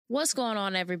What's going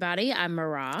on, everybody? I'm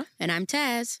Marah. And I'm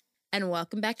Taz. And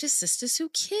welcome back to Sisters Who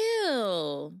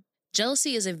Kill.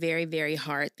 Jealousy is a very, very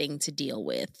hard thing to deal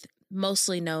with,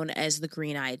 mostly known as the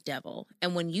green-eyed devil.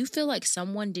 And when you feel like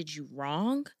someone did you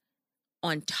wrong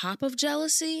on top of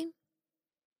jealousy,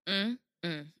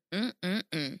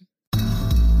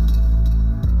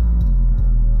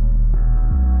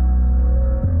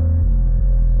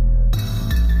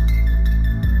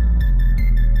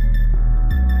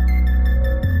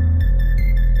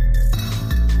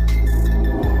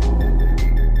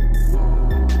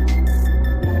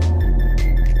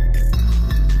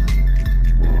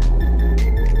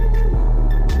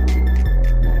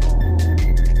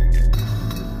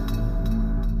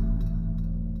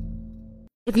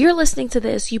 If you're listening to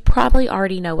this, you probably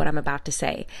already know what I'm about to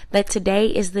say, that today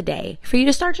is the day for you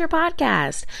to start your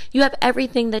podcast. You have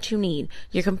everything that you need,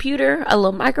 your computer, a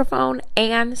little microphone,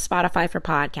 and Spotify for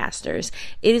podcasters.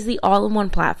 It is the all-in-one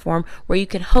platform where you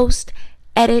can host,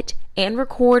 edit, and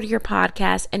record your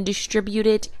podcast and distribute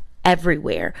it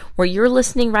everywhere. Where you're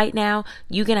listening right now,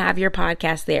 you can have your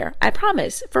podcast there. I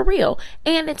promise, for real.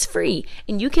 And it's free.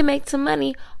 And you can make some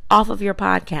money off of your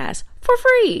podcast for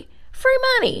free. Free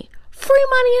money. Free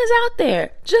money is out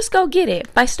there. Just go get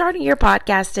it by starting your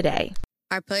podcast today.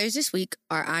 Our players this week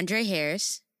are Andre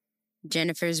Harris,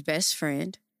 Jennifer's best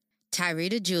friend,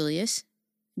 Tyrita Julius,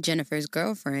 Jennifer's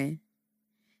girlfriend,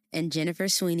 and Jennifer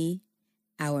Sweeney,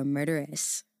 our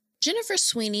murderess. Jennifer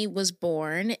Sweeney was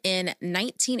born in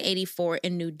 1984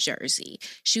 in New Jersey.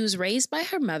 She was raised by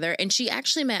her mother, and she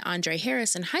actually met Andre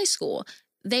Harris in high school.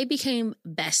 They became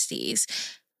besties.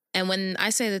 And when I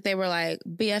say that they were like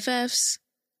BFFs,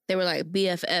 they were like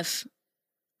BFF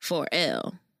for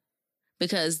L,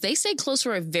 because they stayed close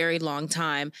for a very long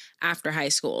time after high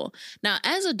school. Now,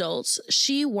 as adults,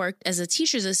 she worked as a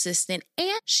teacher's assistant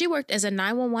and she worked as a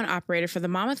 911 operator for the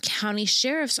Monmouth County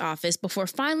Sheriff's Office before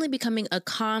finally becoming a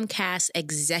Comcast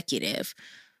executive.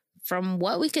 From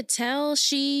what we could tell,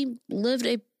 she lived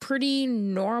a pretty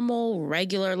normal,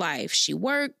 regular life. She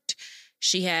worked,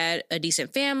 she had a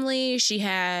decent family, she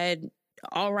had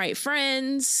all right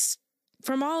friends.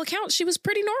 From all accounts, she was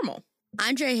pretty normal.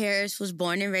 Andre Harris was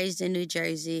born and raised in New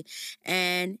Jersey,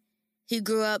 and he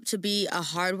grew up to be a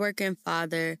hardworking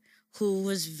father who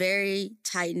was very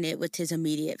tight-knit with his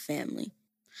immediate family.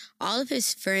 All of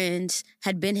his friends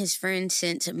had been his friends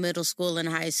since middle school and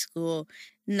high school,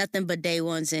 nothing but day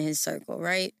ones in his circle,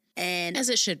 right? And as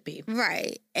it should be.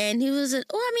 Right. And he was,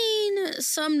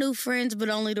 some new friends, but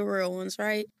only the real ones,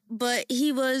 right? But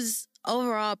he was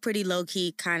overall pretty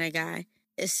low-key kind of guy,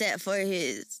 except for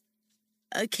his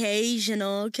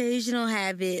occasional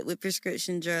habit with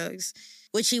prescription drugs,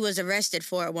 which he was arrested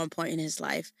for at one point in his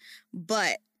life.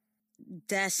 But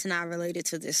that's not related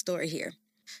to this story here.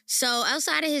 So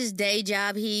outside of his day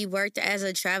job, he worked as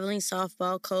a traveling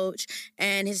softball coach,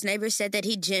 and his neighbors said that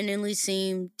he genuinely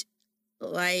seemed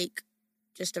like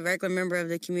just a regular member of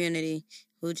the community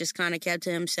who just kind of kept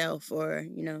to himself or,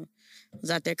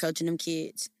 was out there coaching them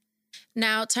kids.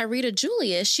 Now, Tyrita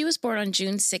Julius, she was born on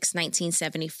June 6,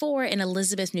 1974 in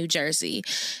Elizabeth, New Jersey.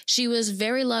 She was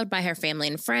very loved by her family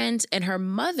and friends, and her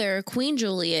mother, Queen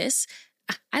Julius,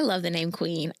 I love the name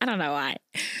Queen. I don't know why.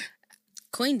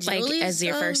 Queen Julius? Like, as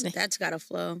your first name. That's gotta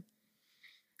flow.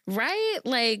 Right?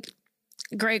 Like,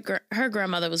 her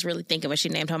grandmother was really thinking when she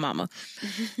named her mama.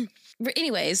 But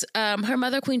anyways, her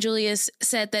mother, Queen Julius,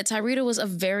 said that Tyrita was a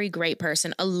very great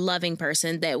person, a loving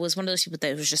person that was one of those people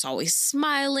that was just always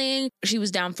smiling. She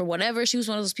was down for whatever. She was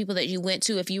one of those people that you went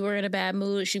to if you were in a bad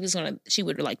mood. She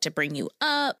would like to bring you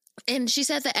up. And she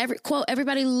said that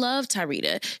everybody loved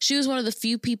Tyrita. She was one of the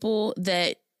few people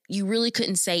that you really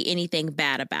couldn't say anything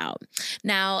bad about.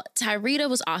 Now, Tyrita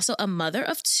was also a mother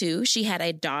of two. She had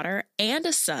a daughter and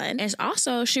a son. And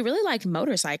also, she really liked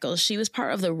motorcycles. She was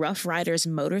part of the Rough Riders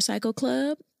Motorcycle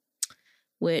Club,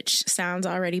 which sounds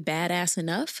already badass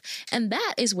enough. And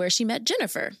that is where she met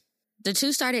Jennifer. The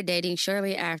two started dating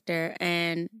shortly after,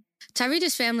 and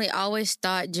Tyrita's family always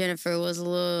thought Jennifer was a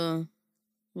little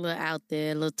out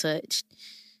there, a little touched.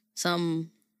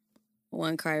 Some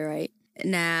one cry right.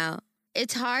 Now,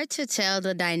 it's hard to tell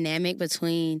the dynamic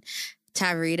between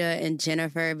Tyrita and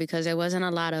Jennifer because there wasn't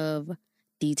a lot of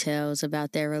details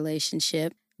about their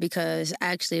relationship, because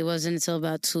actually it wasn't until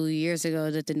about 2 years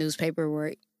ago that the newspaper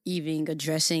were even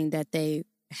addressing that they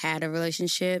had a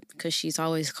relationship, because she's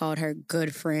always called her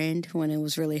good friend when it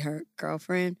was really her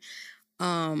girlfriend.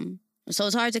 So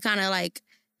it's hard to kind of like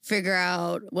figure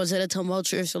out, was it a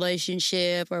tumultuous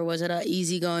relationship or was it an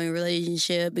easygoing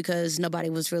relationship, because nobody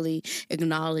was really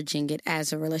acknowledging it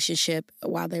as a relationship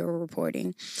while they were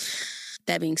reporting.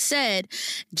 That being said,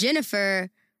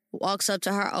 Jennifer walks up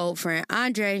to her old friend,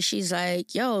 Andre. She's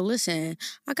like, yo, listen,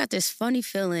 I got this funny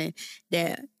feeling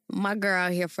that my girl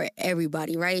out here for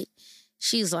everybody, right?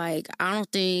 She's like, I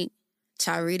don't think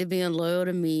Tyrita being loyal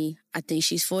to me. I think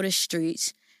she's for the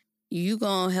streets. You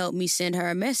gonna help me send her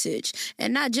a message.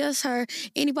 And not just her.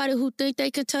 Anybody who think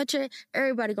they can touch her,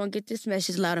 everybody gonna get this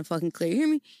message loud and fucking clear. You hear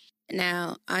me?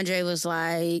 Now, Andre was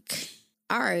like,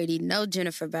 I already know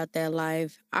Jennifer about that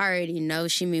life. I already know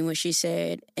she mean what she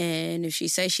said. And if she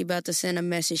say she about to send a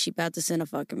message, she about to send a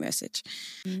fucking message.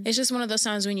 It's just one of those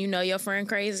times when you know your friend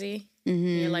crazy.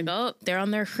 You're like, oh, they're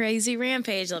on their crazy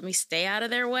rampage. Let me stay out of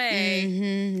their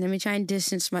way. Let me try and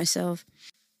distance myself.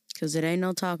 Because it ain't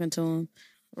no talking to him.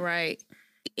 Right.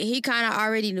 He kind of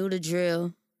already knew the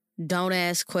drill. Don't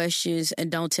ask questions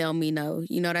and don't tell me no.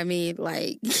 You know what I mean?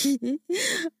 Like,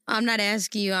 I'm not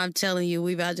asking you. I'm telling you,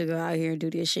 we about to go out here and do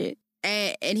this shit.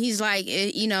 And he's like,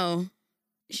 you know,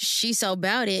 she's so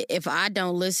about it. If I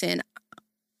don't listen,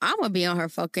 I'm going to be on her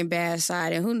fucking bad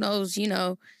side. And who knows, you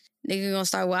know, nigga gonna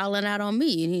start wilding out on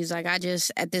me. And he's like, at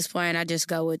this point, I just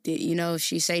go with it. You know, if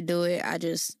she say do it, I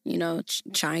just, you know,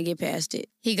 try and get past it.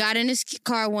 He got in his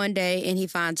car one day and he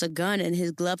finds a gun in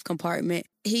his glove compartment.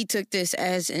 He took this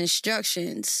as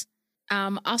instructions.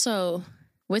 Also,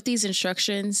 with these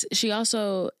instructions, she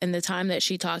also, in the time that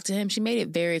she talked to him, she made it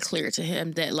very clear to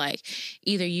him that, like,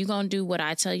 either you gonna do what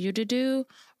I tell you to do,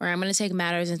 or I'm gonna take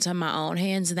matters into my own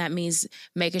hands. And that means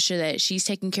making sure that she's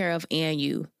taken care of and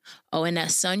you. Oh, and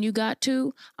that son you got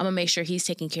too, I'm gonna make sure he's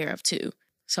taken care of too.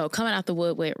 So coming out the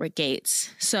wood with Rick Gates.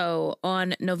 So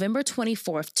on November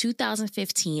 24th,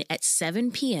 2015 at 7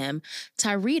 p.m.,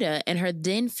 Tyrita and her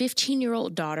then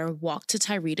 15-year-old daughter walked to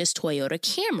Tyrita's Toyota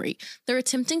Camry. They're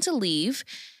attempting to leave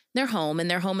their home, and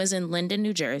their home is in Linden,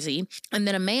 New Jersey. And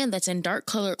then a man that's in dark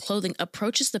colored clothing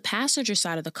approaches the passenger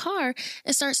side of the car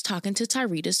and starts talking to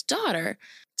Tyrita's daughter.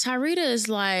 Tyrita is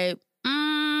like,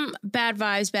 bad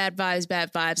vibes, bad vibes,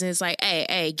 bad vibes. And it's like,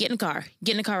 hey, get in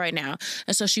the car right now.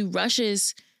 And so she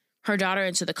rushes her daughter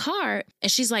into the car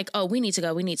and she's like, oh, we need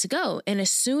to go. And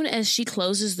as soon as she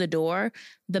closes the door,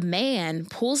 the man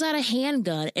pulls out a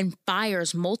handgun and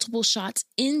fires multiple shots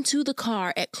into the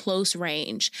car at close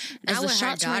range. As the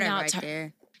shots rang out,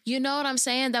 there. You know what I'm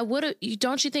saying? That would have,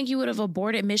 don't you think you would have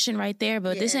aborted mission right there?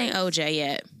 But This ain't OJ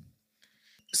yet.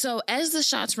 So as the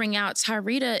shots ring out,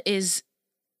 Tyrita is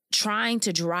trying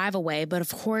to drive away, but of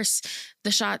course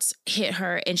the shots hit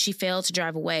her and she failed to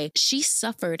drive away. She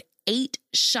suffered 8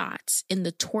 shots in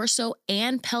the torso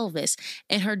and pelvis,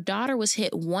 and her daughter was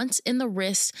hit once in the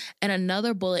wrist and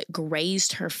another bullet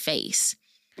grazed her face.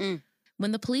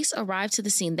 When the police arrive to the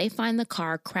scene, they find the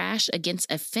car crashed against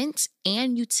a fence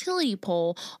and utility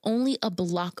pole only a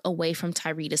block away from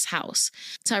Tyrita's house.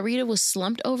 Tyrita was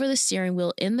slumped over the steering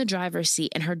wheel in the driver's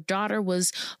seat, and her daughter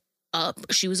was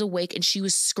up. She was awake and she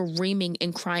was screaming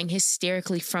and crying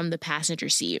hysterically from the passenger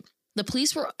seat. The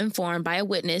police were informed by a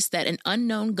witness that an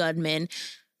unknown gunman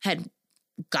had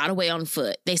got away on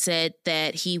foot. They said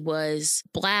that he was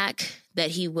black,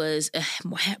 that he was a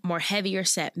more heavier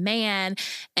set man,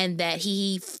 and that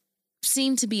he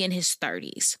seemed to be in his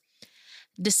 30s.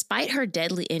 Despite her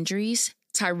deadly injuries,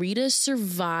 Tyrita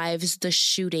survives the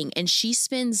shooting and she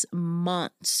spends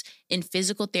months in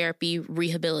physical therapy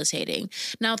rehabilitating.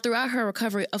 Now, throughout her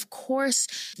recovery, of course,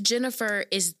 Jennifer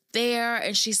is there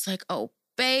and she's like, oh,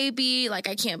 baby, like,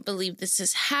 I can't believe this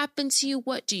has happened to you.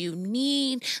 What do you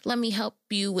need? Let me help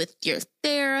you with your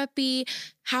therapy.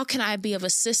 How can I be of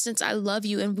assistance? I love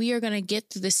you and we are going to get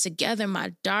through this together,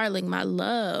 my darling, my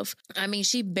love. I mean,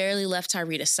 she barely left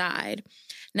Tyrita's side.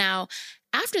 Now,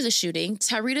 after the shooting,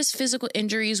 Tyrita's physical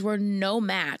injuries were no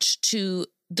match to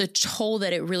the toll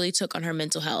that it really took on her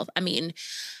mental health. I mean,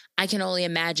 I can only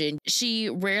imagine. She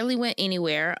rarely went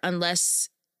anywhere unless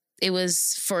it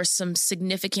was for some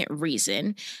significant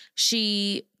reason.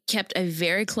 She kept a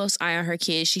very close eye on her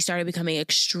kids. She started becoming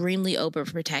extremely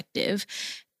overprotective.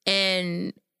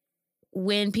 And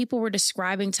when people were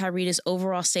describing Tyrita's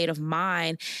overall state of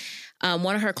mind,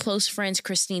 one of her close friends,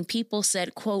 Christine People,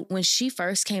 said, quote, when she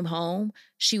first came home,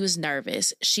 she was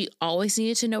nervous. She always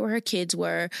needed to know where her kids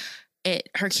were.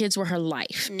 Her kids were her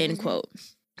life, end quote.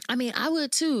 I mean, I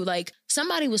would too. Like,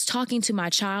 somebody was talking to my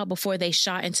child before they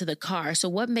shot into the car. So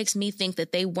what makes me think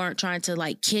that they weren't trying to,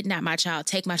 like, kidnap my child,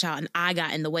 take my child, and I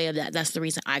got in the way of that? That's the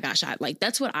reason I got shot. Like,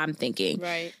 that's what I'm thinking.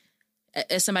 Right.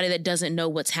 As somebody that doesn't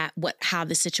know how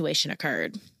the situation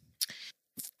occurred.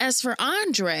 As for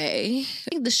Andre,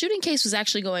 the shooting case was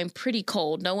actually going pretty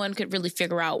cold. No one could really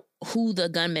figure out who the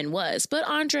gunman was but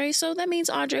Andre. So that means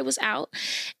Andre was out.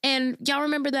 And y'all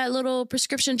remember that little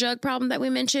prescription drug problem that we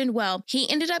mentioned? Well, he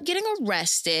ended up getting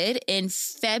arrested in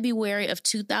February of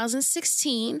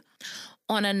 2016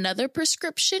 on another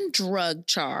prescription drug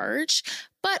charge,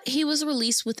 but he was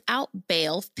released without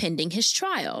bail pending his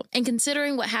trial. And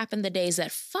considering what happened the days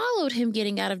that followed him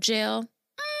getting out of jail,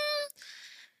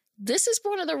 this is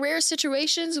one of the rare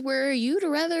situations where you'd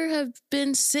rather have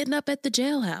been sitting up at the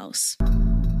jailhouse.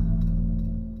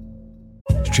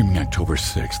 Streaming October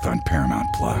 6th on Paramount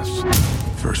Plus.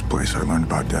 First place I learned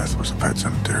about death was a pet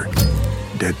cemetery.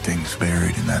 Dead things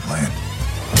buried in that land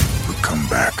would come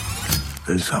back.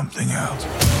 There's something else.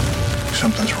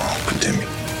 Something's wrong with Timmy.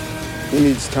 He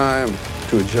needs time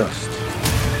to adjust.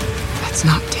 That's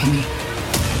not Timmy.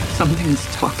 Something's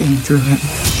talking through him.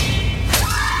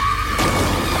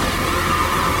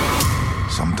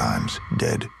 Sometimes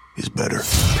dead is better.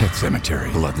 Pet Cemetery,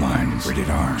 Bloodlines, rated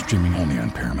R. Streaming only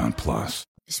on Paramount Plus.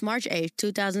 It's March 8th,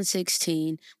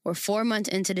 2016. We're 4 months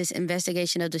into this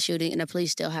investigation of the shooting, and the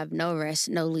police still have no arrests,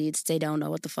 no leads. They don't know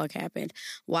what the fuck happened,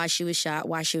 why she was shot,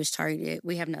 why she was targeted.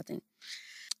 We have nothing.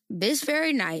 This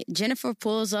very night, Jennifer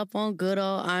pulls up on good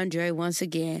old Andre once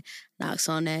again, knocks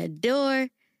on that door,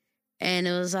 and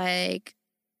it was like,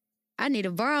 I need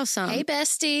to borrow something. Hey,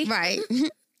 bestie. Right.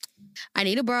 I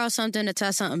need to borrow something to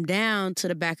tie something down to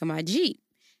the back of my Jeep.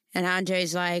 And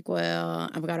Andre's like, well,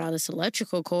 I've got all this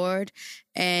electrical cord.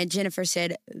 And Jennifer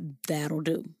said, that'll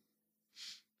do.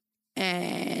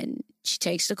 And she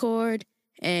takes the cord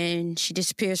and she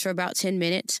disappears for about 10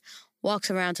 minutes, walks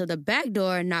around to the back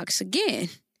door and knocks again.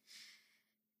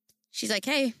 She's like,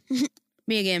 hey,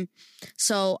 me again.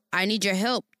 So I need your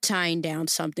help tying down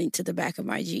something to the back of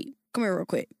my Jeep. Come here real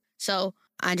quick. So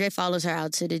Andre follows her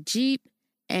out to the Jeep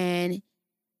and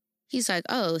he's like,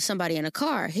 oh, somebody in a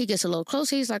car. He gets a little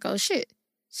closer. He's like, oh, shit,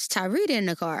 it's Tyrita in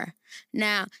the car.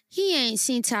 Now, he ain't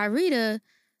seen Tyrita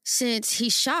since he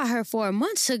shot her 4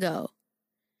 months ago.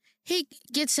 He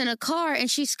gets in a car, and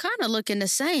she's kind of looking the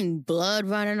same. Blood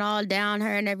running all down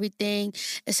her and everything.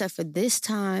 Except for this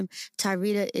time,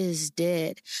 Tyrita is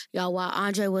dead. Y'all, while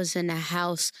Andre was in the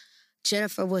house,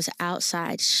 Jennifer was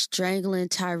outside strangling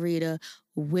Tyrita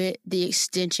with the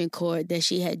extension cord that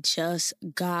she had just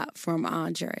got from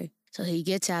Andre. So he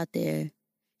gets out there.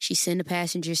 She's in the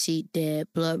passenger seat dead,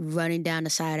 blood running down the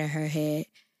side of her head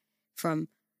and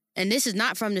this is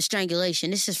not from the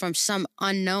strangulation. This is from some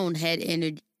unknown head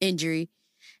injury.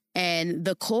 And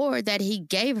the cord that he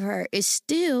gave her is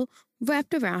still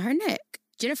wrapped around her neck.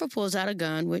 Jennifer pulls out a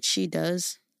gun, which she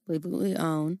does legally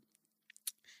own,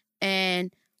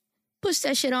 and puts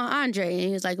that shit on Andre. And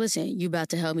he was like, listen, you about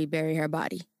to help me bury her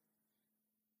body.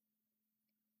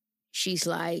 She's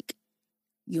like,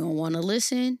 you don't want to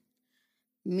listen?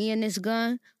 Me and this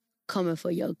gun coming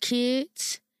for your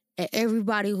kids and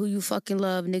everybody who you fucking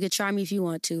love. Nigga, try me if you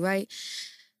want to, right?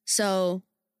 So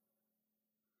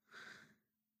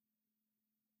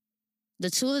the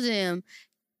two of them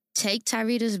take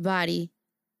Tyrita's body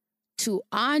to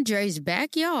Andre's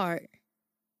backyard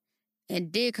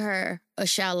and dig her a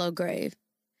shallow grave.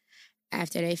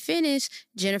 After they finish,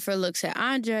 Jennifer looks at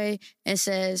Andre and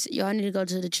says, y'all need to go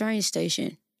to the train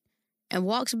station, and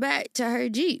walks back to her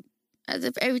Jeep as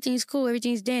if everything's cool,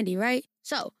 everything's dandy, right?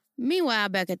 So, meanwhile,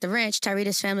 back at the ranch,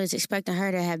 Tyrita's family is expecting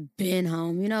her to have been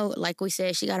home. You know, like we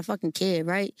said, she got a fucking kid,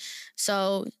 right?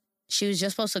 So, she was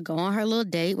just supposed to go on her little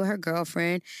date with her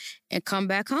girlfriend and come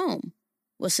back home.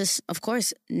 Well, sis, of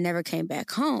course, never came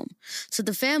back home. So,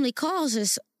 the family calls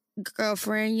this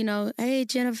girlfriend, you know, hey,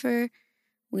 Jennifer,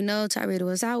 we know Tyrita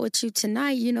was out with you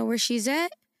tonight. You know where she's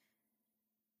at?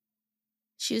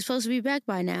 She was supposed to be back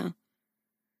by now.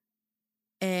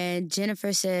 And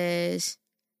Jennifer says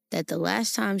that the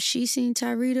last time she seen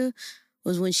Tyrita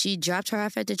was when she dropped her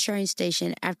off at the train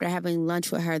station after having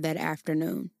lunch with her that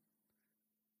afternoon.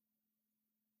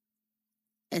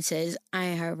 And says, I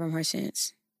ain't heard from her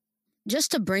since. Just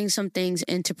to bring some things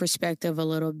into perspective a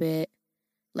little bit,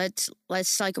 let's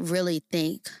like really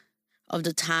think of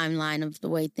the timeline of the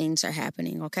way things are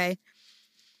happening, okay?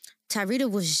 Tyrita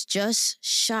was just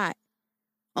shot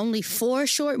only 4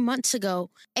 short months ago,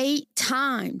 8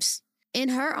 times in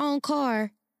her own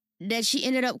car that she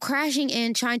ended up crashing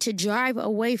in trying to drive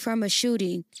away from a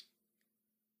shooting.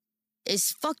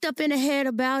 Is fucked up in the head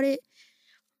about it.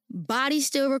 Body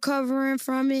still recovering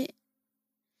from it.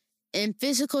 And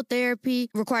physical therapy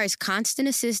requires constant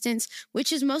assistance,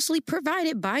 which is mostly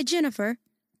provided by Jennifer.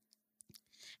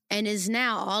 And is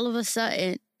now all of a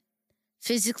sudden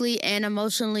physically and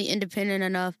emotionally independent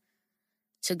enough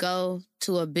to go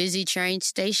to a busy train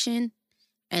station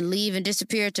and leave and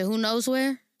disappear to who knows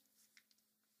where?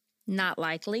 Not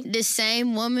likely. This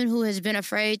same woman who has been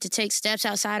afraid to take steps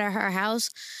outside of her house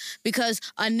because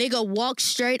a nigga walked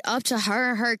straight up to her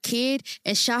and her kid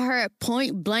and shot her at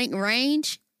point blank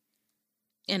range.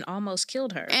 And almost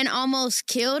killed her. And almost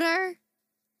killed her.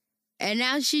 And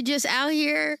now she just out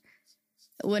here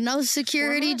with no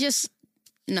security,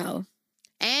 no.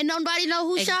 And nobody know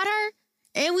who shot her?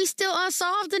 And we still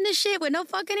unsolved in this shit with no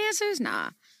fucking answers?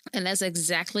 Nah. And that's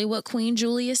exactly what Queen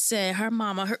Julia said.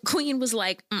 Her queen was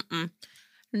like,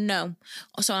 no.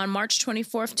 So on March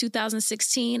 24th,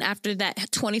 2016, after that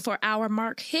 24-hour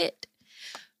mark hit,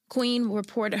 Queen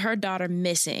reported her daughter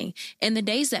missing. In the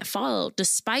days that followed,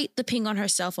 despite the ping on her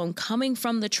cell phone coming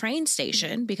from the train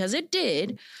station, because it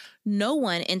did, no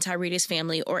one in Tyreda's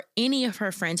family or any of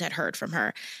her friends had heard from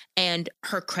her. And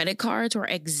her credit cards were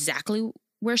exactly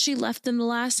where she left them the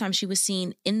last time she was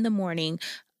seen, in the morning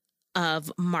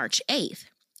of March 8th.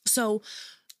 So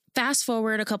fast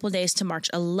forward a couple of days to March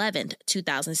 11th,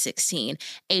 2016,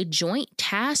 a joint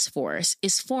task force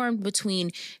is formed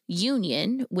between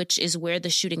Union, which is where the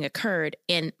shooting occurred,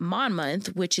 and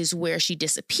Monmouth, which is where she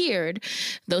disappeared,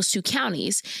 those two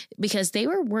counties, because they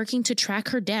were working to track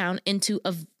her down and to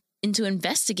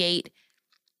investigate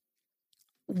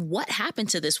what happened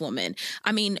to this woman.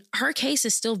 I mean, her case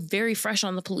is still very fresh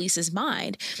on the police's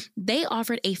mind. They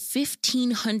offered a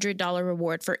 $1,500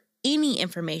 reward for any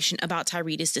information about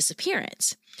Tyreda's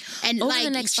disappearance. And over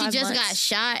the next 5 months, she just got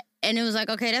shot, and it was like,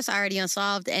 okay, that's already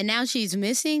unsolved, and now she's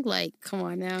missing? Like, come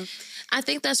on now. I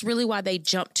think that's really why they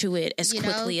jumped to it as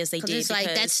quickly as they did. It's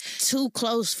like, that's too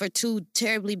close for two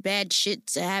terribly bad shit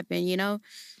to happen, you know?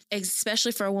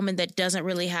 Especially for a woman that doesn't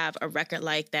really have a record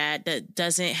like that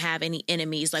doesn't have any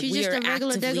enemies. Like, she's just a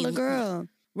regular girl.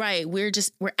 Right. We're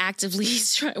actively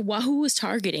trying. Well, who was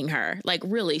targeting her? Like,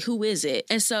 really, who is it?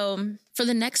 And so for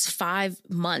the next 5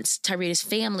 months, Tyreda's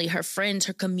family, her friends,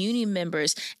 her community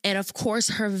members, and of course,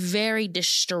 her very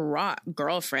distraught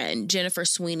girlfriend, Jennifer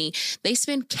Sweeney, they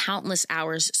spend countless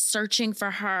hours searching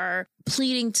for her,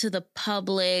 pleading to the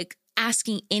public,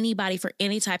 asking anybody for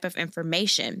any type of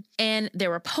information. And there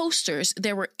were posters,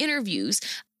 there were interviews,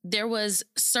 there was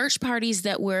search parties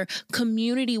that were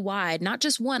community-wide, not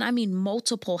just one, I mean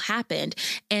multiple happened.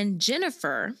 And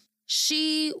Jennifer,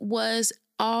 she was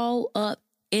all up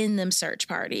in them search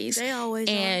parties. They always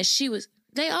are. And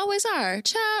they always are.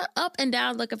 Child, up and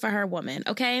down looking for her woman,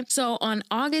 okay? So on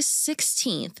August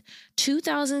 16th,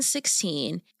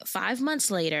 2016, 5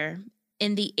 months later,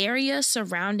 in the area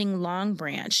surrounding Long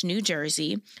Branch, New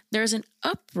Jersey, there's an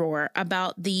uproar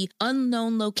about the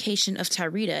unknown location of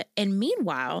Tyreda. And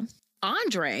meanwhile,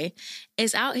 Andre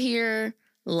is out here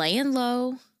laying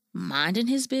low, minding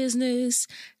his business,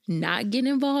 not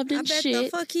getting involved in shit. I bet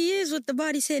the fuck he is with the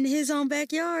body sitting in his own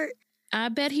backyard. I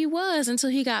bet he was, until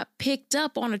he got picked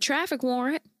up on a traffic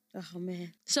warrant. Oh,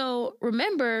 man. So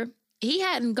remember, he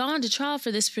hadn't gone to trial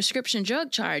for this prescription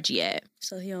drug charge yet.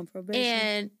 So he on probation.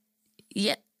 And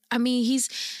yeah, I mean,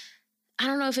 I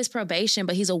don't know if it's probation,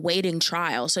 but he's awaiting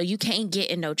trial. So you can't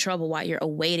get in no trouble while you're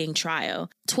awaiting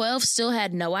trial. 12 still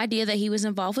had no idea that he was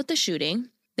involved with the shooting.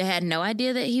 They had no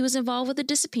idea that he was involved with the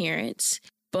disappearance,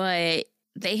 but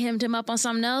they hemmed him up on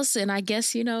something else. And I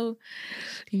guess,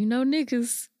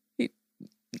 niggas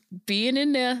being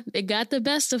in there, they got the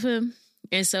best of him.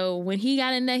 And so when he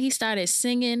got in there, he started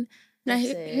singing. Now,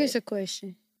 here's a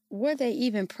question. Were they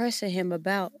even pressing him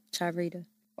about Tyreda?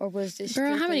 Or was this...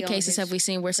 Girl, how many cases have we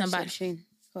seen where somebody...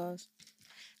 Clause?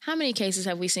 How many cases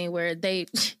have we seen where they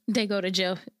go to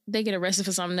jail, they get arrested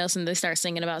for something else, and they start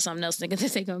singing about something else, thinking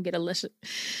that they're going to get arrested?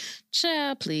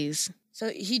 Child, please. So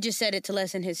he just said it to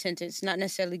lessen his sentence, not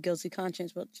necessarily guilty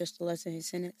conscience, but just to lessen his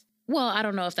sentence? Well, I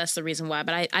don't know if that's the reason why,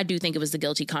 but I do think it was the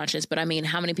guilty conscience. But I mean,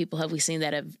 how many people have we seen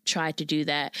that have tried to do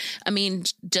that? I mean,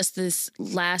 just this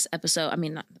last episode, I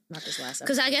mean, not this last episode.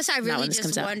 Because I guess I really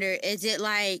just wonder, is it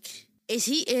like... Is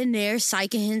he in there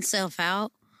psyching himself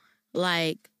out?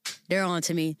 Like, they're on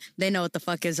to me. They know what the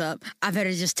fuck is up. I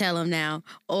better just tell them now.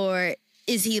 Or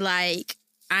is he like,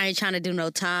 I ain't trying to do no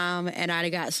time and I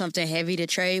got something heavy to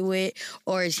trade with?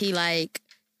 Or is he like,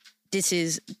 this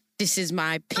is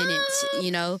my penance,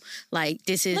 Like,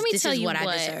 this is what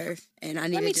I deserve. And I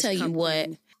need Let me tell you what,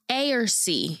 A or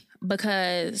C,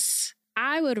 because...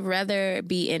 I would rather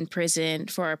be in prison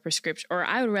for a prescription, or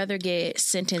I would rather get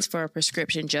sentenced for a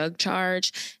prescription drug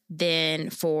charge than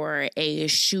for a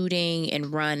shooting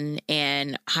and run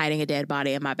and hiding a dead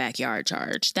body in my backyard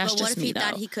charge. That's just me, though. But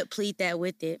what if he thought he could plead that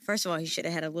with it? First of all, he should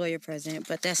have had a lawyer present,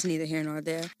 but that's neither here nor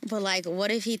there. But like,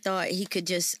 what if he thought he could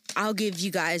just, I'll give you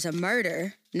guys a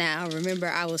murder. Now, remember,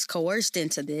 I was coerced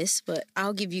into this, but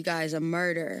I'll give you guys a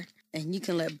murder. And you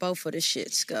can let both of the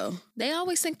shits go. They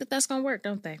always think that that's going to work,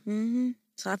 don't they? Mm-hmm.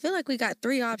 So I feel like we got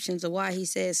 3 options of why he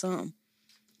said something.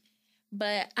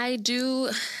 But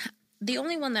the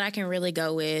only one that I can really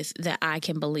go with that I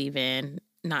can believe in,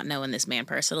 not knowing this man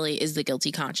personally, is the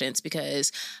guilty conscience.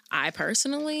 Because I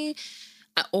personally,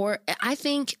 Or I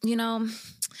think,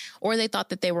 or they thought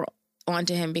that they were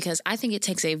onto him, because I think it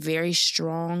takes a very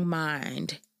strong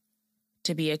mind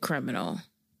to be a criminal.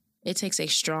 It takes a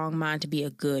strong mind to be a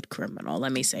good criminal.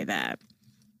 Let me say that.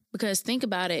 Because think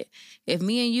about it. If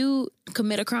me and you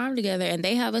commit a crime together and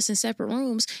they have us in separate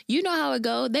rooms, you know how it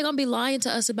goes. They're going to be lying to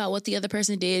us about what the other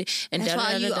person did. And that's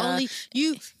why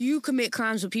you commit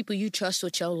crimes with people you trust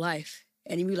with your life.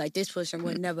 And you be like, this person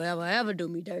would never, ever, ever do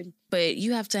me dirty. But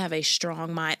you have to have a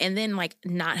strong mind and then like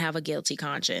not have a guilty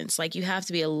conscience. Like you have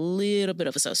to be a little bit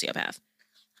of a sociopath.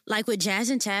 Like with Jazz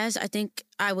and Taz, I think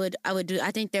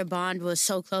I think their bond was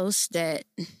so close that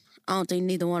I don't think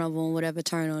neither one of them would ever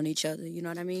turn on each other. You know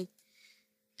what I mean?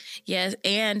 Yes.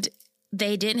 And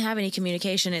they didn't have any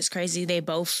communication. It's crazy. They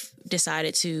both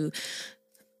decided to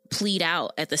plead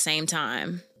out at the same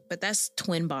time. But that's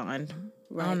twin bond.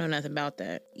 Right. I don't know nothing about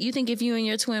that. You think if you and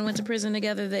your twin went to prison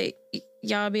together,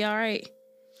 y'all be all right?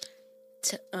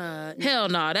 Hell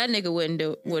no, that nigga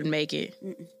wouldn't make it.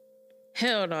 Mm-mm.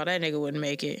 Hell no, that nigga wouldn't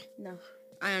make it. No.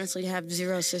 I honestly have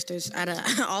 0 sisters. Out of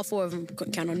all 4 of them,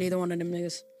 couldn't count on neither one of them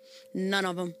niggas. None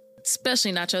of them.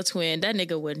 Especially not your twin. That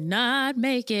nigga would not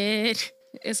make it.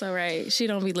 It's all right. She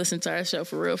don't be listening to our show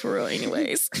for real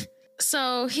anyways.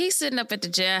 So he's sitting up at the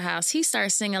jailhouse. He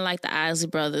starts singing like the Isley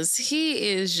Brothers. He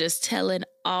is just telling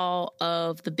all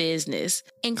of the business,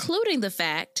 including the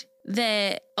fact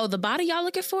that, the body y'all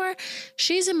looking for,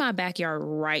 she's in my backyard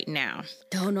right now.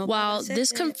 Don't know. While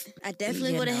this I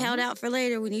definitely would have held out for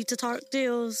later. We need to talk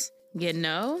deals.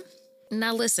 Now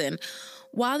listen,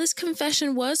 while this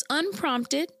confession was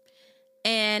unprompted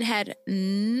and had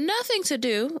nothing to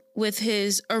do with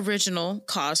his original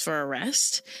cause for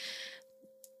arrest,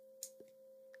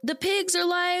 the pigs are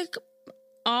like,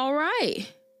 all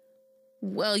right,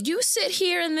 well, you sit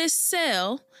here in this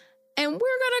cell and we're going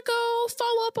to go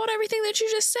follow up on everything that you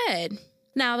just said.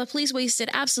 Now, the police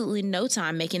wasted absolutely no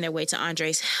time making their way to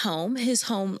Andre's home. His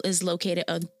home is located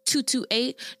on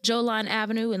 228 Joline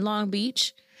Avenue in Long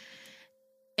Beach.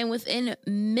 And within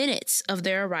minutes of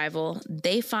their arrival,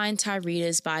 they find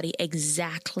Tyrita's body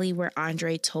exactly where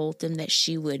Andre told them that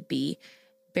she would be.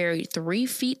 Buried 3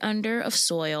 feet under of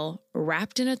soil,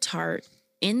 wrapped in a tarp,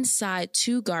 inside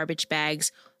 2 garbage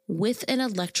bags, with an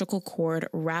electrical cord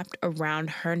wrapped around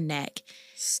her neck.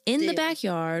 In the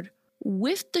backyard,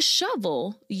 with the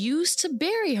shovel used to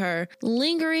bury her,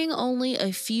 lingering only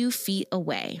a few feet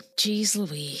away. Jeez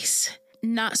Louise.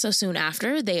 Not so soon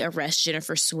after, they arrest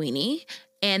Jennifer Sweeney,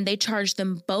 and they charge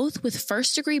them both with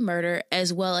first-degree murder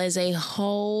as well as a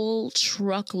whole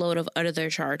truckload of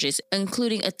other charges,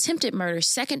 including attempted murder,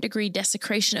 second-degree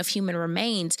desecration of human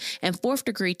remains, and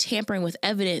fourth-degree tampering with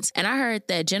evidence. And I heard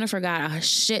that Jennifer got a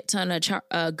shit ton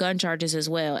of gun charges as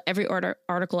well. Every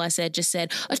article I said just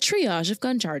said a triage of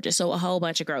gun charges, so a whole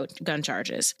bunch of gun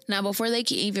charges. Now, before they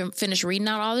can even finish reading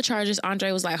out all the charges,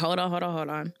 Andre was like, hold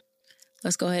on.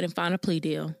 Let's go ahead and find a plea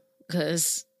deal,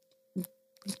 because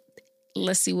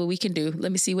let's see what we can do.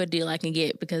 Let me see what deal I can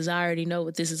get, because I already know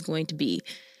what this is going to be.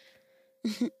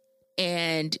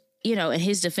 And, in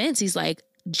his defense, he's like,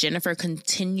 Jennifer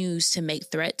continues to make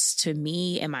threats to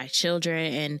me and my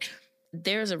children. And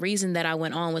there's a reason that I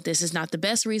went on with this. It's not the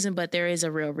best reason, but there is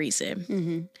a real reason.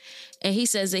 Mm-hmm. And he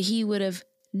says that he would have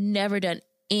never done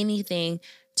anything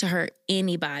to hurt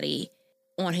anybody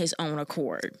on his own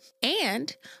accord.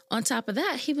 And on top of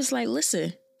that, he was like,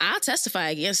 listen, I'll testify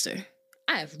against her.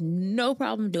 I have no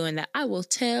problem doing that. I will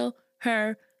tell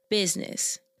her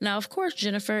business. Now, of course,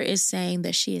 Jennifer is saying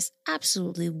that she is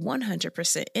absolutely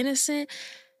 100% innocent.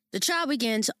 The trial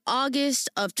begins August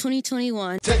of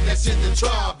 2021. Take that shit to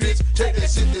trial, bitch. Take that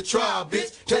shit to trial,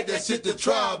 bitch. Take that shit to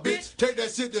trial, bitch. Take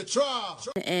that shit to trial.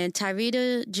 And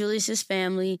Tyrita Julius's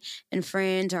family and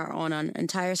friends are on an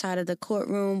entire side of the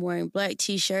courtroom wearing black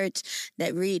T-shirts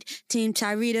that read Team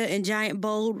Tyrita in giant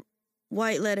bold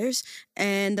white letters.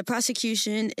 And the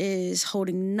prosecution is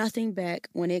holding nothing back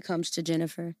when it comes to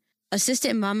Jennifer.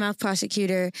 Assistant Monmouth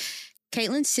prosecutor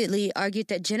Caitlin Sidley argued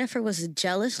that Jennifer was a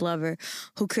jealous lover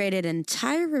who created an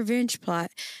entire revenge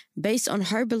plot based on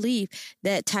her belief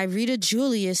that Tyrita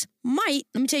Julius might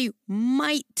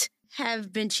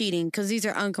have been cheating, because these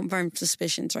are unconfirmed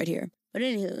suspicions right here. But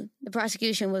anywho, the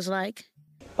prosecution was like,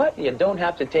 but you don't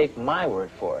have to take my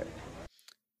word for it.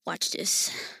 Watch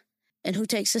this. And who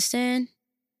takes the stand?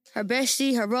 Her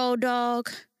bestie, her road dog,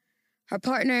 her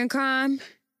partner in crime,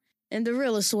 in the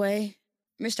realest way,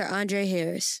 Mr. Andre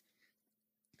Harris.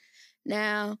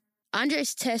 Now,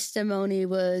 Andre's testimony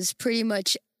was pretty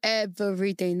much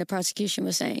everything the prosecution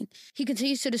was saying. He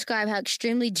continues to describe how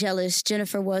extremely jealous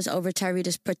Jennifer was over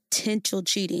Tyrita's potential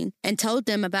cheating and told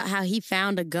them about how he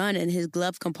found a gun in his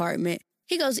glove compartment.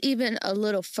 He goes even a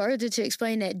little further to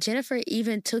explain that Jennifer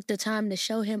even took the time to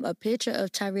show him a picture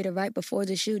of Tyrita right before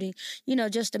the shooting,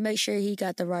 just to make sure he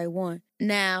got the right one.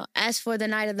 Now, as for the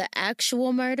night of the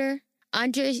actual murder,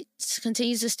 Andre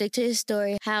continues to stick to his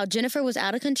story, how Jennifer was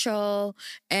out of control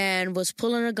and was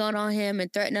pulling a gun on him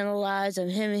and threatening the lives of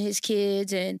him and his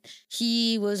kids, and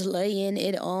he was laying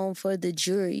it on for the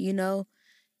jury,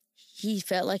 He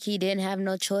felt like he didn't have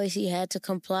no choice. He had to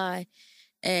comply.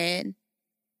 And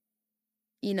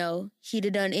he'd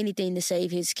have done anything to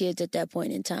save his kids at that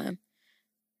point in time.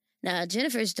 Now,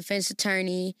 Jennifer's defense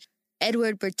attorney,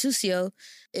 Edward Bertuccio,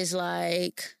 is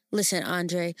like, listen,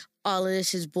 Andre, all of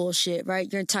this is bullshit,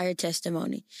 right? Your entire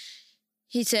testimony.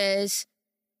 He says,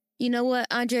 you know what,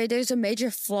 Andre, there's a major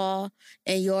flaw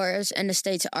in yours and the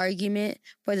state's argument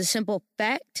for the simple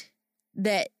fact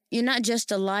that you're not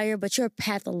just a liar, but you're a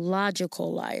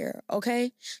pathological liar,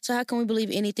 okay? So how can we believe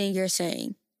anything you're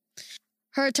saying?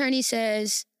 Her attorney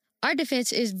says, our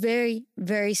defense is very,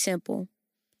 very simple.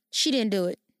 She didn't do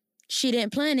it. She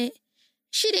didn't plan it.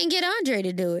 She didn't get Andre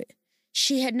to do it.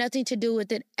 She had nothing to do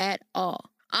with it at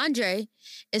all. Andre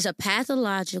is a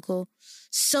pathological,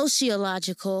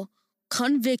 sociological,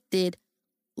 convicted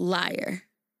liar.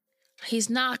 He's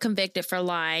not convicted for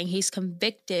lying. He's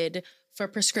convicted for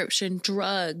prescription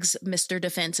drugs, Mr.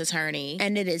 Defense Attorney.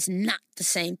 And it is not the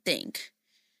same thing.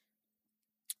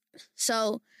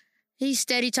 So he's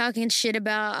steady talking shit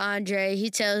about Andre. He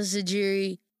tells the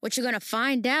jury, what you're going to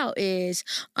find out is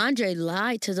Andre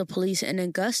lied to the police in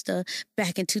Augusta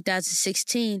back in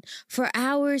 2016 for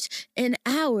hours and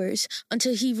hours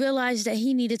until he realized that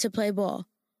he needed to play ball.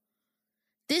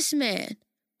 This man,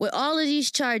 with all of these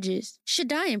charges, should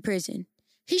die in prison.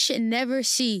 He should never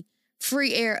see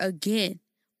free air again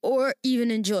or even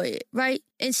enjoy it, right?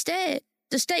 Instead,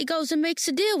 the state goes and makes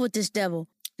a deal with this devil.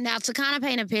 Now, to kind of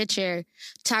paint a picture,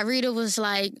 Tyrita was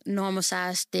like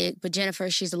normal-sized thick, but Jennifer,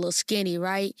 she's a little skinny,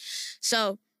 right?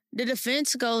 So the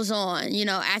defense goes on,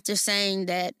 after saying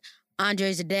that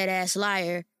Andre's a dead-ass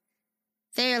liar.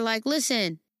 They're like,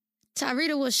 listen,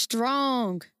 Tyrita was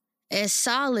strong and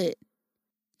solid.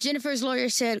 Jennifer's lawyer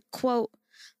said, quote,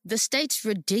 the state's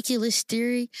ridiculous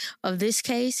theory of this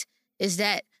case is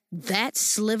that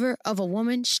sliver of a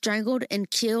woman strangled and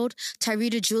killed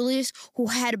Tyrita Julius, who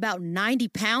had about 90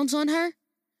 pounds on her?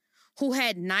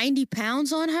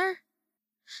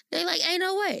 They like, ain't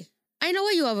no way. Ain't no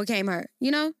way you overcame her,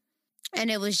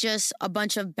 And it was just a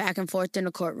bunch of back and forth in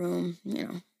the courtroom,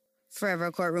 forever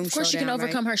a courtroom showdown. Of course she can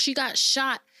overcome her. She got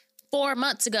shot 4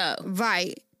 months ago.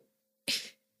 Right.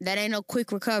 That ain't no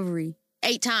quick recovery.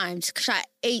 8 times. Shot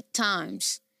 8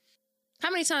 times.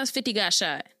 How many times 50 got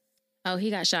shot? Oh,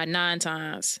 he got shot 9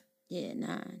 times. Yeah,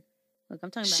 9. Look, I'm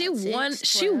talking about She won. 6,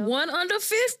 She won under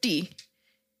 50.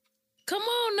 Come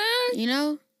on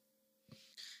now.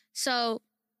 So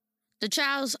the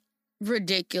trial's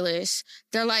ridiculous.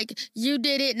 They're like, you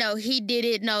did it. No, he did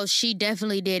it. No, she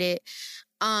definitely did it.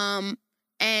 And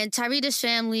Tyrita's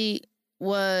family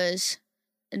was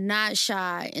not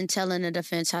shy in telling the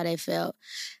defense how they felt.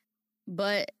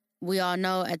 But we all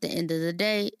know at the end of the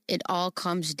day, it all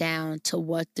comes down to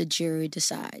what the jury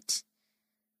decides.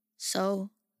 So,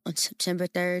 on September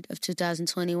 3rd of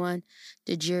 2021,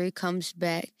 the jury comes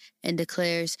back and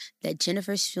declares that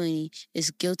Jennifer Sweeney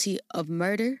is guilty of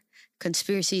murder,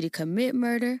 conspiracy to commit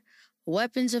murder,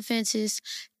 weapons offenses,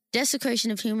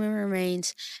 desecration of human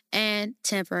remains, and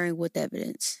tampering with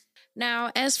evidence.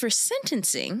 Now, as for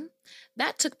sentencing,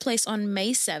 that took place on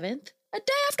May 7th, a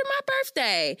day after my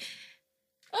birthday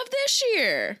of this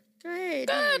year. Great.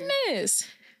 Goodness.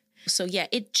 So yeah,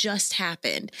 it just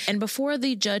happened. And before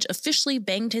the judge officially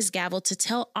banged his gavel to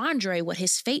tell Andre what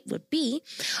his fate would be,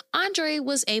 Andre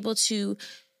was able to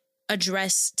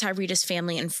address Tyrita's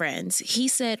family and friends. He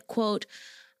said, quote,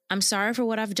 I'm sorry for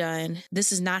what I've done.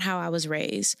 This is not how I was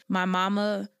raised. My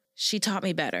mama, she taught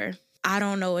me better. I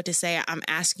don't know what to say. I'm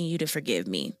asking you to forgive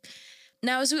me.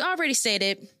 Now, as we already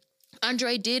stated,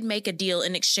 Andre did make a deal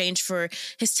in exchange for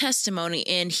his testimony,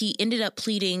 and he ended up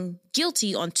pleading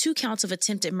guilty on 2 counts of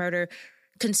attempted murder,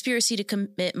 conspiracy to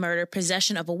commit murder,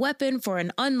 possession of a weapon for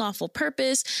an unlawful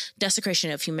purpose,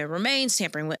 desecration of human remains,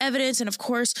 tampering with evidence, and of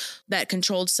course, that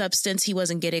controlled substance. He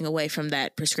wasn't getting away from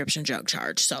that prescription drug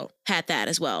charge, so had that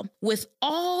as well. With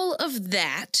all of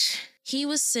that, he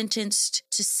was sentenced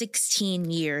to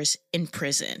 16 years in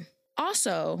prison.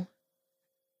 Also,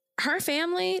 her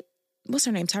family, what's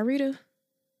her name? Tyrita's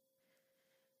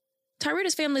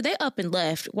family, they up and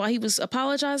left while he was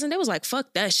apologizing. They was like,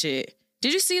 fuck that shit.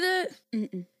 Did you see that?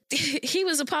 Mm-mm. He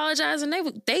was apologizing.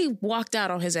 They walked out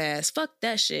on his ass. Fuck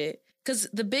that shit. Because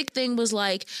the big thing was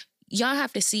like, y'all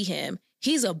have to see him.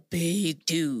 He's a big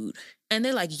dude. And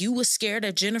they're like, you was scared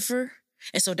of Jennifer,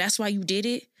 and so that's why you did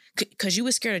it? Because you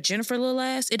was scared of Jennifer, little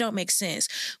ass? It don't make sense.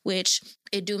 Which,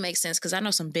 it do make sense, because I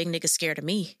know some big niggas scared of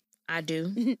me. I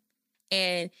do.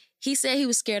 And he said he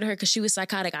was scared of her because she was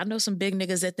psychotic. I know some big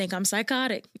niggas that think I'm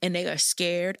psychotic, and they are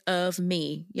scared of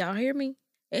me. Y'all hear me?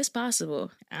 It's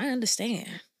possible. I understand.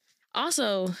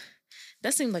 Also,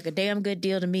 that seemed like a damn good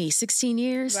deal to me. 16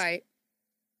 years? Right.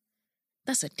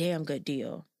 That's a damn good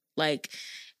deal. Like,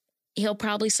 he'll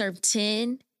probably serve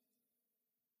 10,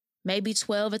 maybe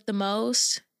 12 at the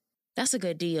most. That's a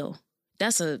good deal.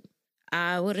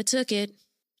 I would have took it.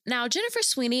 Now, Jennifer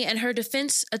Sweeney and her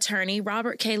defense attorney,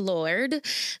 Robert K. Lord,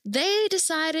 they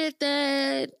decided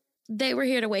that they were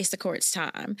here to waste the court's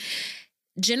time.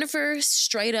 Jennifer,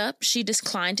 straight up, she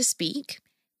declined to speak.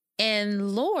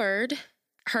 And Lord,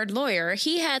 her lawyer,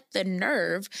 he had the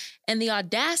nerve and the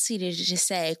audacity to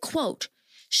say, quote,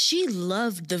 she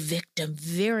loved the victim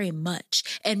very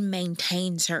much and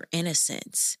maintains her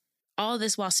innocence. All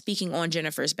this while speaking on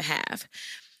Jennifer's behalf.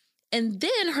 And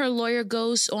then her lawyer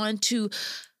goes on to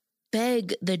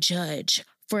beg the judge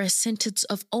for a sentence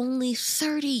of only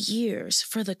 30 years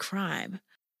for the crime.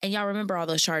 And y'all remember all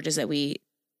those charges that we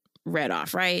read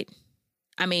off, right?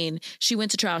 I mean, she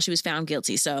went to trial, she was found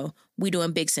guilty, so we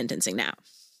doing big sentencing now.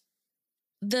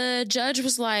 The judge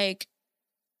was like,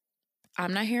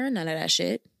 I'm not hearing none of that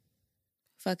shit.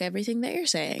 Fuck everything that you're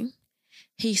saying.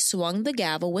 He swung the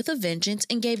gavel with a vengeance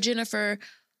and gave Jennifer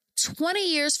 20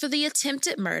 years for the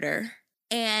attempted murder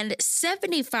and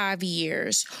 75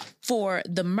 years for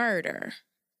the murder.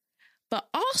 But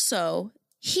also,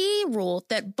 he ruled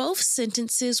that both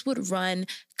sentences would run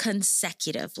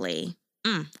consecutively.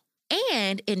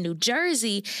 And in New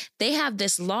Jersey, they have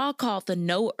this law called the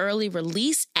No Early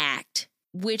Release Act,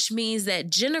 which means that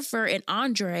Jennifer and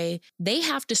Andre, they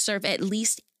have to serve at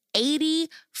least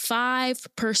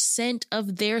 85%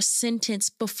 of their sentence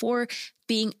before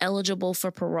being eligible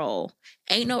for parole.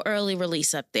 Ain't no early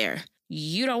release up there.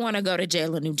 You don't want to go to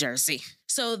jail in New Jersey.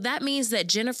 So that means that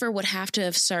Jennifer would have to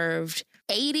have served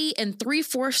 80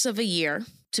 3/4 of a year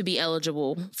to be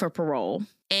eligible for parole.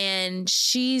 And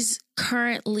she's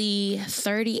currently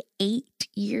 38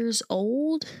 years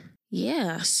old.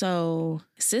 Yeah, so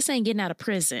sis ain't getting out of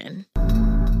prison.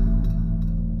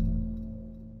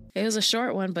 It was a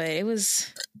short one, but it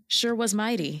was sure was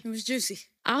mighty. It was juicy.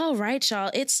 All right, y'all.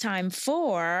 It's time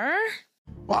for...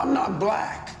 Well, I'm not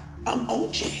black. I'm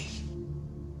OJ.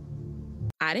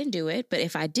 I didn't do it, but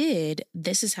if I did,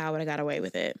 this is how I would have got away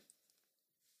with it.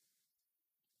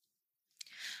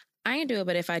 I didn't do it,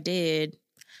 but if I did,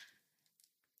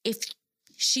 if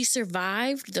she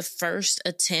survived the first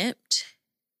attempt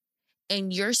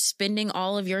and you're spending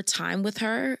all of your time with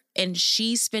her and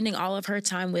she's spending all of her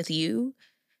time with you,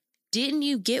 didn't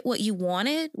you get what you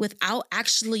wanted without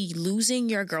actually losing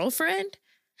your girlfriend?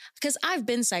 Because I've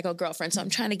been psycho girlfriend, so I'm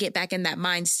trying to get back in that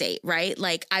mind state, right?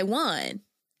 Like, I won.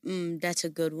 That's a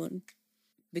good one.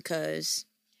 Because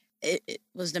it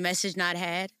was the message not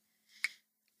had.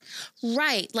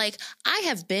 Right. Like, I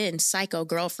have been psycho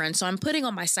girlfriend, so I'm putting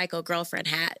on my psycho girlfriend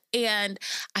hat. And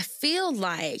I feel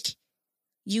like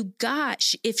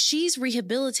if she's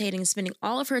rehabilitating, spending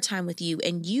all of her time with you,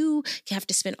 and you have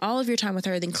to spend all of your time with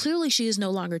her, then clearly she is no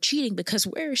longer cheating, because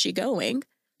where is she going?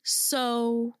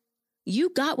 So you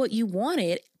got what you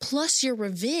wanted, plus your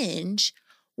revenge,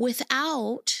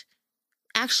 without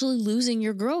actually losing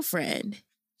your girlfriend.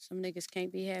 Some niggas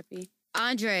can't be happy.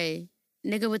 Andre,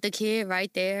 nigga with the kid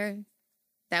right there,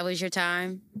 that was your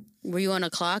time? Were you on a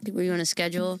clock? Were you on a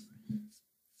schedule?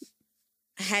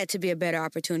 Had to be a better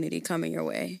opportunity coming your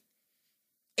way.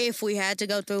 If we had to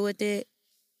go through with it.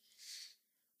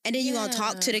 And then you gonna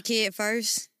talk to the kid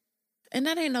first? And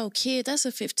that ain't no kid. That's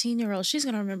a 15-year-old. She's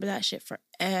gonna remember that shit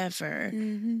forever.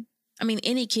 Mm-hmm. I mean,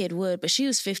 any kid would, but she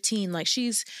was 15. Like,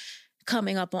 she's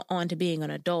coming up on to being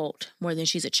an adult more than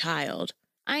she's a child.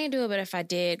 I ain't do it, but if I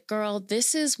did, girl,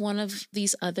 this is one of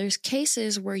these other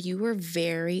cases where you were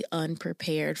very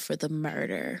unprepared for the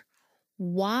murder.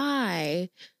 Why?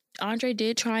 Andre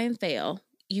did try and fail.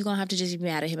 You're going to have to just be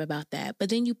mad at him about that. But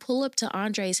then you pull up to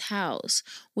Andre's house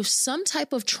with some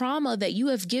type of trauma that you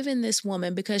have given this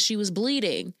woman because she was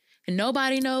bleeding and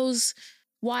nobody knows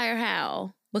why or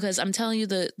how. Because I'm telling you,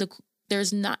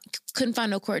 couldn't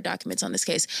find no court documents on this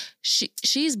case.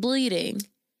 She's bleeding,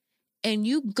 and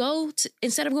you go to,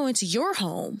 instead of going to your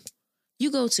home, you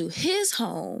go to his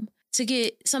home to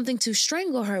get something to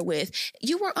strangle her with.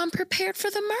 You were unprepared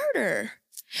for the murder.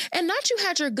 And not you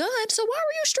had your gun, so why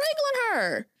were you strangling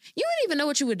her? You didn't even know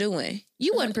what you were doing.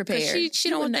 You wasn't prepared. She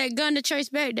don't want that gun to trace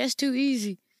back. That's too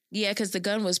easy. Yeah, because the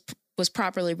gun was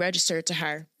properly registered to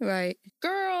her. Right.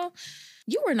 Girl,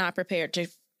 you were not prepared to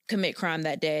commit crime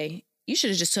that day. You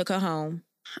should have just took her home.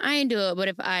 I ain't do it, but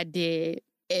if I did,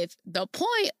 if the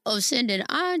point of sending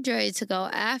Andre to go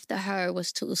after her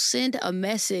was to send a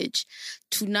message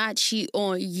to not cheat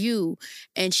on you,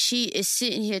 and she is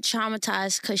sitting here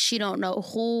traumatized because she don't know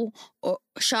who or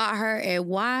shot her and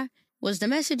why, was the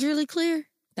message really clear?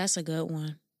 That's a good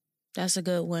one. That's a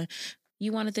good one.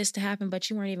 You wanted this to happen, but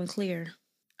you weren't even clear.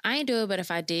 I ain't do it, but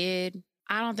if I did,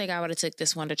 I don't think I would have took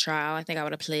this one to trial. I think I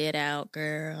would have played it out,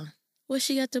 girl. What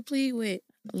she got to plead with?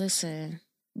 Listen,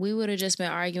 we would have just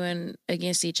been arguing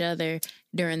against each other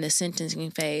during the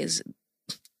sentencing phase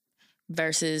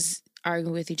versus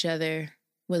arguing with each other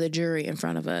with a jury in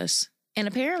front of us. And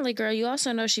apparently, girl, you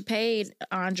also know she paid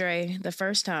Andre the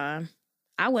first time.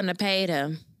 I wouldn't have paid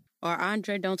him. Or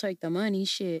Andre don't take the money,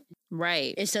 shit.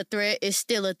 Right. It's a threat. It's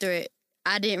still a threat.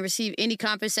 I didn't receive any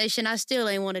compensation. I still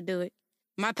ain't want to do it.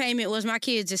 My payment was my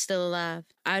kids is still alive.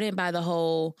 I didn't buy the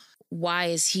whole, why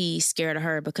is he scared of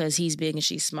her because he's big and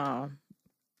she's small.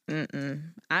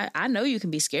 I know you can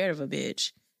be scared of a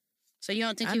bitch. So you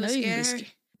don't think he was scared of her?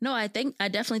 No, I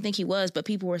definitely think he was, but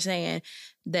people were saying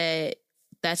that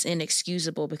that's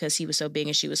inexcusable because he was so big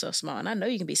and she was so small. And I know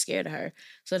you can be scared of her.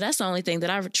 So that's the only thing that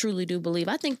I truly do believe.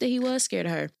 I think that he was scared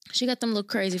of her. She got them little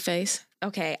crazy face.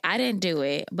 Okay, I didn't do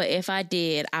it, but if I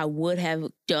did, I would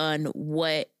have done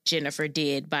what Jennifer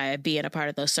did by being a part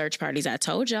of those search parties. I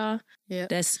told y'all. Yeah.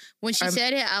 When she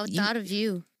said it, I thought of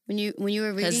you. When you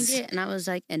were reading it, and I was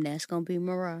like, and that's going to be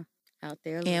Mariah out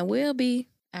there. And will be.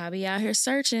 I'll be out here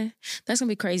searching. That's going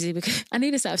to be crazy because I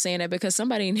need to stop saying that because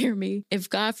somebody near me, if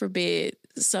God forbid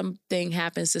something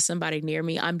happens to somebody near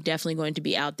me, I'm definitely going to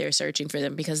be out there searching for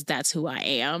them because that's who I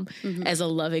am as a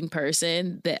loving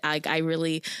person, that I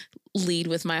really lead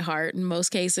with my heart in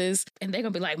most cases. And they're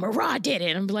going to be like, Mariah did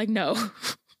it. I'm like, no,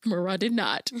 Mariah did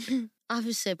not.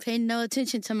 Officer, pay no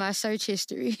attention to my search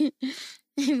history.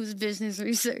 It was business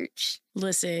research.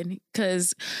 Listen,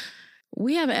 because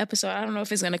we have an episode. I don't know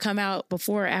if it's going to come out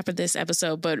before or after this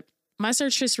episode, but my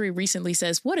search history recently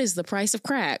says, what is the price of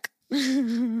crack?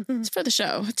 It's for the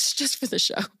show. It's just for the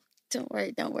show. Don't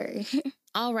worry.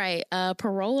 All right.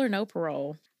 Parole or no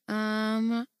parole?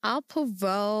 I'll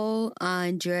parole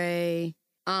Andre.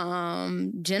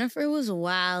 Jennifer was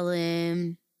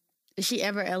wildin'. Is she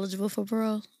ever eligible for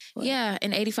parole? What? Yeah,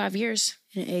 in 85 years.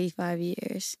 In 85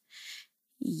 years.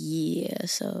 Yeah,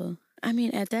 so, I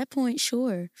mean, at that point,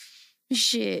 sure.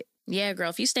 Shit. Yeah, girl,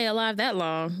 if you stay alive that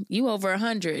long, you over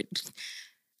 100.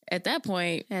 At that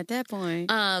point.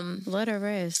 Let her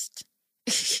rest.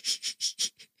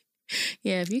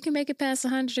 Yeah, if you can make it past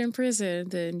 100 in prison,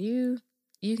 then you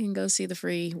can go see the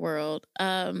free world.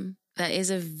 That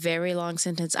is a very long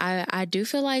sentence. I do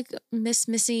feel like Miss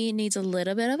Missy needs a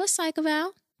little bit of a psych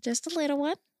eval. Just a little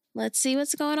one. Let's see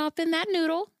what's going up in that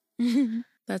noodle.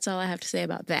 That's all I have to say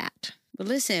about that. But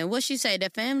listen, what she say? The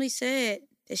family said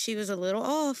that she was a little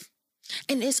off.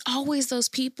 And it's always those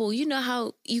people. You know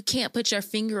how you can't put your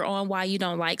finger on why you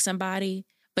don't like somebody,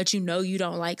 but you know you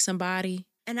don't like somebody?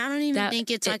 And I don't even think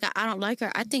it's like I don't like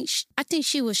her. I think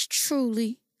she was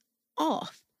truly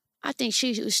off. I think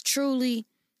she was truly...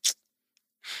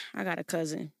 I got a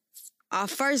cousin. At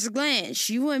first glance,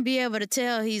 you wouldn't be able to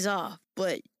tell he's off.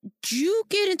 But you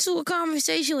get into a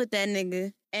conversation with that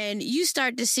nigga and you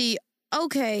start to see,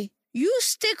 okay, you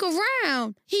stick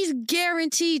around, he's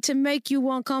guaranteed to make you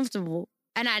uncomfortable.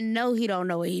 And I know he don't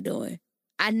know what he doing.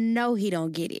 I know he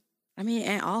don't get it. I mean,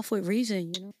 and off with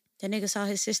reason, you know. That nigga saw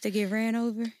his sister get ran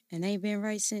over and ain't been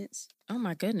right since. Oh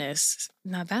my goodness.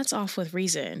 Now that's off with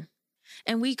reason.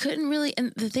 And we couldn't really,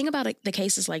 and the thing about the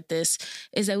cases like this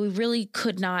is that we really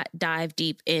could not dive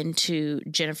deep into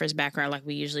Jennifer's background like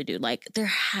we usually do. Like, there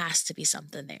has to be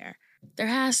something there. There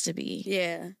has to be.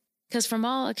 Yeah. Because from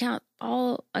all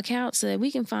accounts that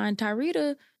we can find,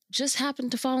 Tyrita just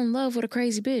happened to fall in love with a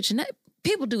crazy bitch. And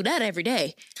people do that every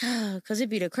day. Because it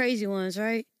be the crazy ones,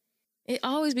 right? It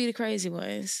always be the crazy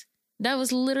ones. That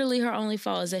was literally her only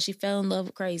fault, is that she fell in love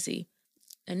with crazy.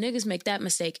 And niggas make that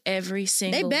mistake every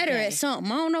single day. They better at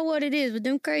something. I don't know what it is, but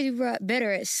them crazy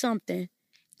better at something.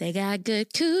 They got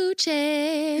good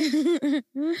coochie.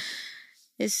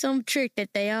 It's some trick that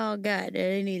they all got that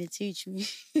they need to teach me.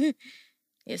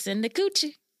 It's in the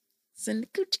coochie. It's in the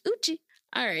coochie.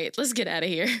 All right, let's get out of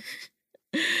here.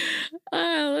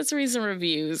 Let's read some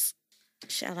reviews.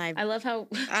 Shall I? I love how...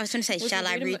 I was going to say, shall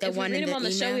I read the one in the email? If we read them on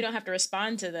the show, we don't have to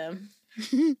respond to them.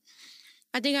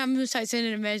 I think I'm going to start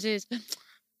sending a message.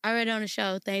 I read on the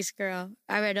show. Thanks, girl.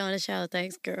 I read on the show.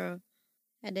 Thanks, girl.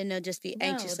 And then they'll just be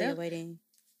anxiously awaiting.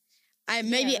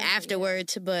 Maybe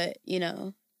afterwards, but, you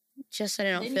know, just so they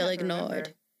don't feel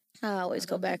ignored. I always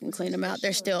go back and clean them out.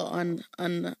 They're still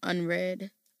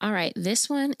unread. All right, this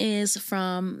one is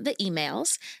from the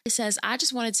emails. It says, I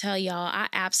just want to tell y'all, I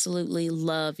absolutely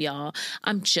love y'all.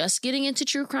 I'm just getting into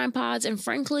true crime pods, and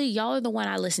frankly, y'all are the one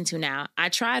I listen to now. I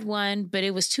tried one, but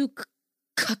it was too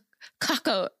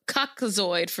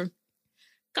caucasoid from...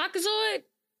 Caucasoid?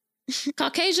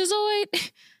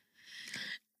 Caucasiazoid?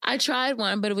 I tried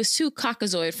one, but it was too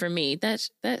caucasoid for me. That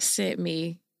sent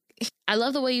me... I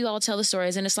love the way you all tell the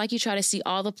stories, and it's like you try to see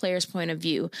all the players' point of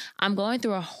view. I'm going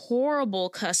through a horrible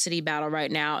custody battle right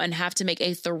now and have to make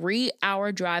a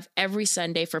 3-hour drive every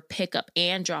Sunday for pickup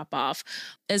and drop off.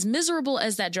 As miserable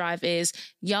as that drive is,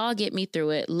 y'all get me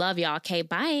through it. Love y'all. Okay,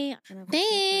 bye.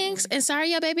 Thanks. And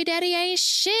sorry your baby daddy ain't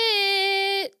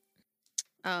shit.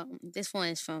 This one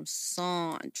is from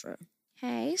Sandra.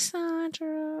 Hey,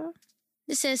 Sandra.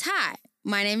 It says, hi,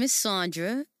 my name is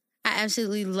Sandra. I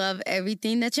absolutely love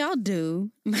everything that y'all do.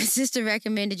 My sister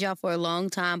recommended y'all for a long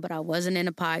time, but I wasn't in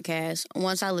a podcast.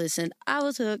 Once I listened, I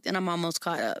was hooked and I'm almost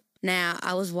caught up. Now,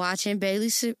 I was watching Bailey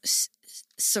Serene's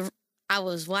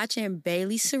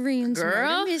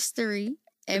Murder Mystery.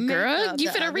 And girl, you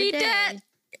finna read that?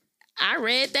 I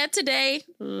read that today.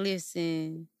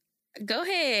 Listen. Go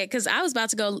ahead, because I was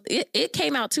about to go. It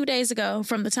came out 2 days ago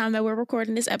from the time that we're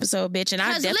recording this episode, bitch. And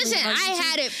I definitely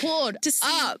had it pulled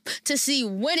up to see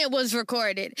when it was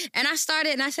recorded. And I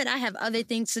started and I said, I have other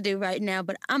things to do right now,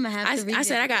 but I'm going to have to read it. I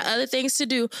said, I got other things to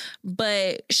do,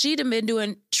 but she'd have been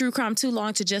doing true crime too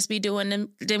long to just be doing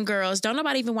them girls. Don't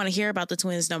nobody even want to hear about the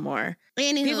twins no more.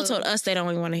 Anywho. People told us they don't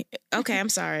even want to. Okay, I'm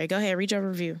sorry. Go ahead, read your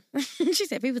review. She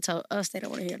said, people told us they don't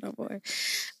want to hear no more.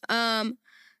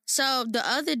 So the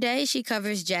other day she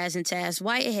covers Jazz and Taz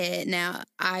Whitehead. Now,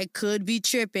 I could be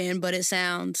tripping, but it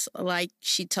sounds like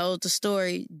she told the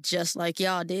story just like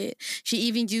y'all did. She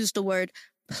even used the word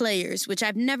players, which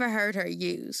I've never heard her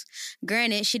use.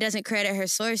 Granted, she doesn't credit her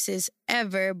sources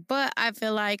ever, but I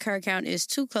feel like her account is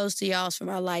too close to y'all's for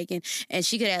my liking, and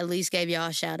she could at least give y'all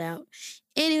a shout out.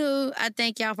 Anywho, I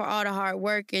thank y'all for all the hard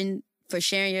work and for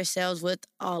sharing yourselves with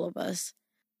all of us.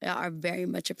 Y'all are very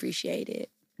much appreciated.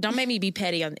 Don't make me be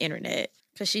petty on the internet.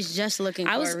 Because she's just looking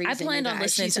for a reason. I planned on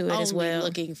listening to it as well.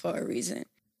 Looking for a reason.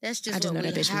 That's just what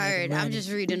we heard. I'm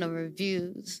just reading the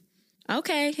reviews.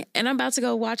 Okay. And I'm about to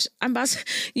go watch. I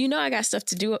got stuff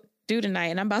to do tonight,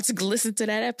 and I'm about to listen to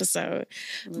that episode.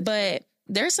 But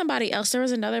there's somebody else. There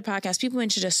was another podcast. People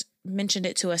mentioned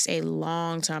it to us a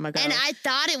long time ago. And I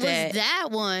thought it was that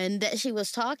one that she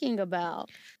was talking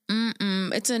about.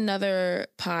 It's another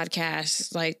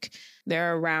podcast. Like,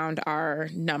 they're around our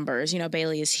numbers.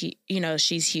 Bailey is,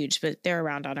 she's huge, but they're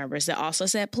around our numbers. That also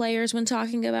said players when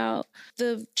talking about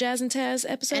the Jazz and Taz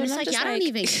episode. And it's like, y'all don't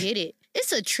even get it.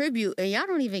 It's a tribute, and y'all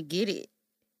don't even get it.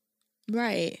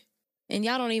 Right. And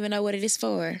y'all don't even know what it is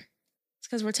for. It's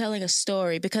because we're telling a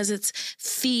story, because it's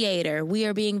theater. We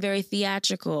are being very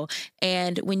theatrical.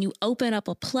 And when you open up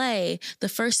a play, the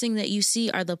first thing that you see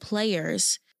are the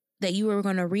players that you are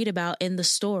going to read about in the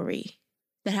story,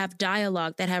 that have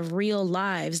dialogue, that have real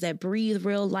lives, that breathe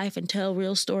real life and tell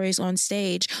real stories on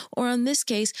stage, or in this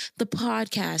case, the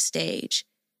podcast stage.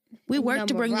 We work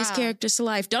to bring these characters to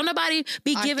life. Don't nobody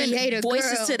be giving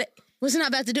voices to the... Was not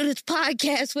about to do this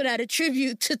podcast without a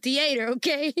tribute to theater,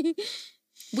 okay?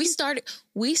 We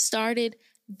started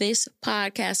this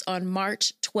podcast on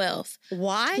March 12th.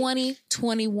 Why?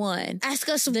 2021. Ask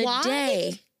us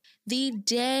why? The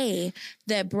day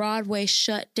that Broadway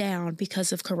shut down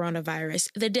because of coronavirus.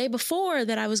 The day before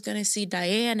that I was going to see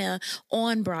Diana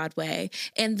on Broadway.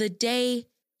 And the day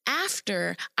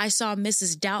after I saw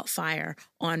Mrs. Doubtfire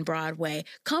on Broadway.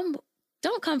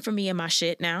 Don't come for me and my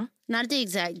shit now. Not the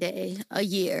exact day, a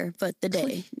year, but the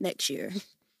day next year.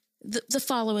 The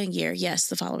following year. Yes,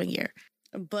 the following year.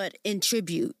 But in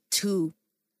tribute to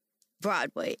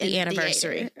Broadway. The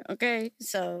anniversary. Theater, okay,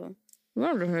 so... We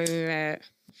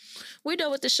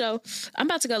done with the show. I'm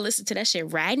about to go listen to that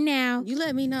shit right now. You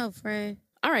let me know, friend.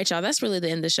 All right, y'all. That's really the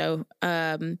end of the show.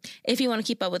 If you want to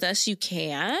keep up with us, you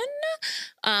can.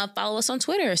 Follow us on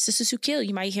Twitter, Sisters Who Kill.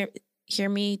 You might hear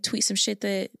me tweet some shit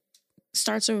that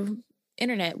starts an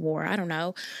internet war. I don't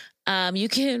know. You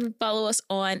can follow us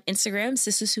on Instagram,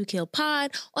 Sisters Who Kill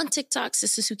Pod, on TikTok,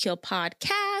 Sisters Who Kill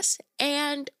Podcast,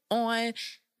 and on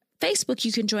Facebook,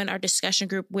 you can join our discussion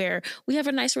group where we have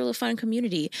a nice, really fun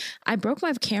community. I broke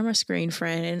my camera screen,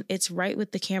 friend, and it's right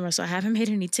with the camera, so I haven't made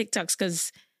any TikToks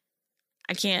because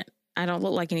I don't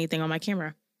look like anything on my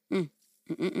camera. I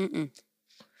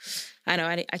know,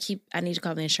 I need to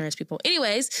call the insurance people.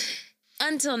 Anyways,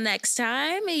 until next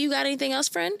time, you got anything else,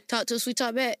 friend? Talk to us, we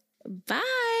talk back.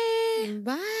 Bye.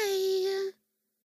 Bye.